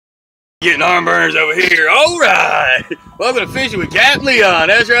Getting arm burners over here. All right. Welcome to Fishing with Captain Leon.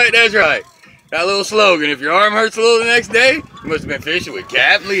 That's right, that's right. Got a little slogan. If your arm hurts a little the next day, you must have been fishing with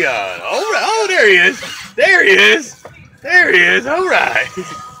Captain Leon. All right. Oh, there he is. There he is. There he is. All right.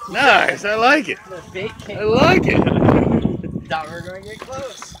 Nice. I like it. I like it. Thought we were going to get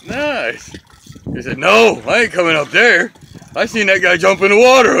close. Nice. He said, no, I ain't coming up there. I seen that guy jump in the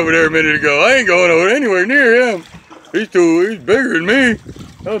water over there a minute ago. I ain't going over anywhere near him. He's bigger than me.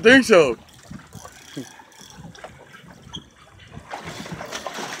 I don't think so.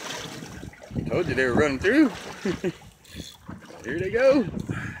 Told you they were running through. Here they go.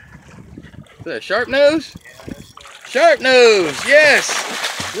 Is that a sharp nose? Sharp nose,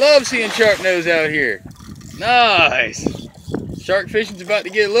 yes. Love seeing sharp nose out here. Nice. Shark fishing's about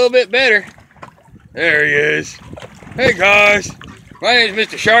to get a little bit better. There he is. Hey guys, my name's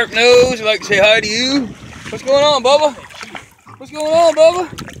Mr. Sharp Nose. I'd like to say hi to you. What's going on, Bubba? What's going on,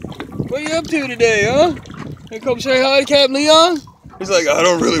 Bubba? What are you up to today, huh? You come say hi to Captain Leon? He's like, I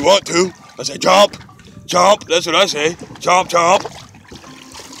don't really want to. I say, jump, jump. That's what I say. Jump, jump.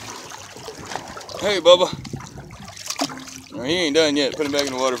 Hey, Bubba. No, he ain't done yet. Put him back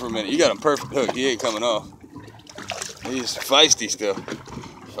in the water for a minute. You got him perfect hook. He ain't coming off. He's feisty still.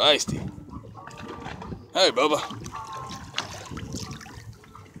 Feisty. Hey, Bubba.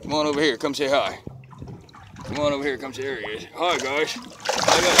 Come on over here. Come say hi. Come on over here. Come say, there he is. Hi, guys.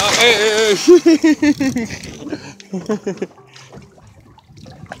 Hey.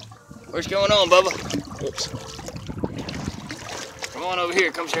 What's going on, Bubba? Oops. Come on over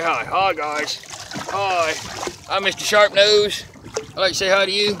here. Come say hi. Hi, guys. Hi. I'm Mr. Sharp Nose. I'd like to say hi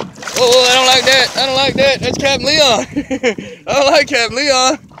to you. Oh, I don't like that. I don't like that. That's Captain Leon. I don't like Captain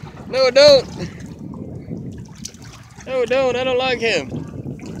Leon. No, I don't. No, I don't. I don't like him.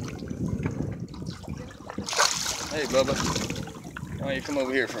 Hey, Bubba. Why don't you come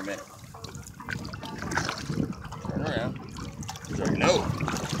over here for a minute? Turn around. He's like, no. I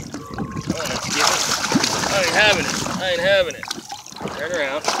won't let you get it. I ain't having it. I ain't having it. Turn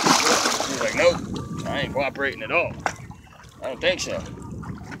around. He's like, nope. I ain't cooperating at all. I don't think so.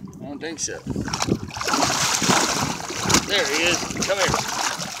 I don't think so. There he is. Come here.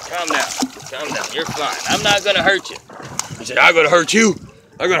 Calm down. Calm down. You're fine. I'm not going to hurt you. He said, I'm going to hurt you.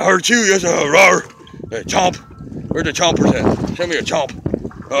 I'm going to hurt you. Yes, roar. Hey, chomp. Where's the chompers at? Show me a chomp.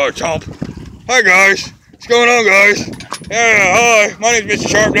 Oh, chomp. Hi, guys. What's going on, guys? Yeah, hi. My name's Mr.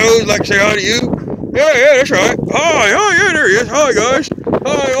 Sharp Nose. I'd like to say hi to you. Yeah, that's right. Hi. Oh, yeah, there he is. Hi, guys.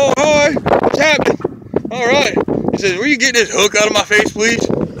 Hi. Oh, hi. What's happening? All right. He says, will you get this hook out of my face, please?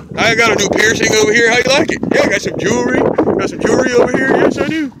 I got a new piercing over here. How you like it? Yeah, I got some jewelry. Got some jewelry over here. Yes, I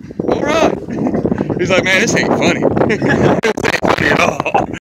do. All right. He's like, man, this ain't funny.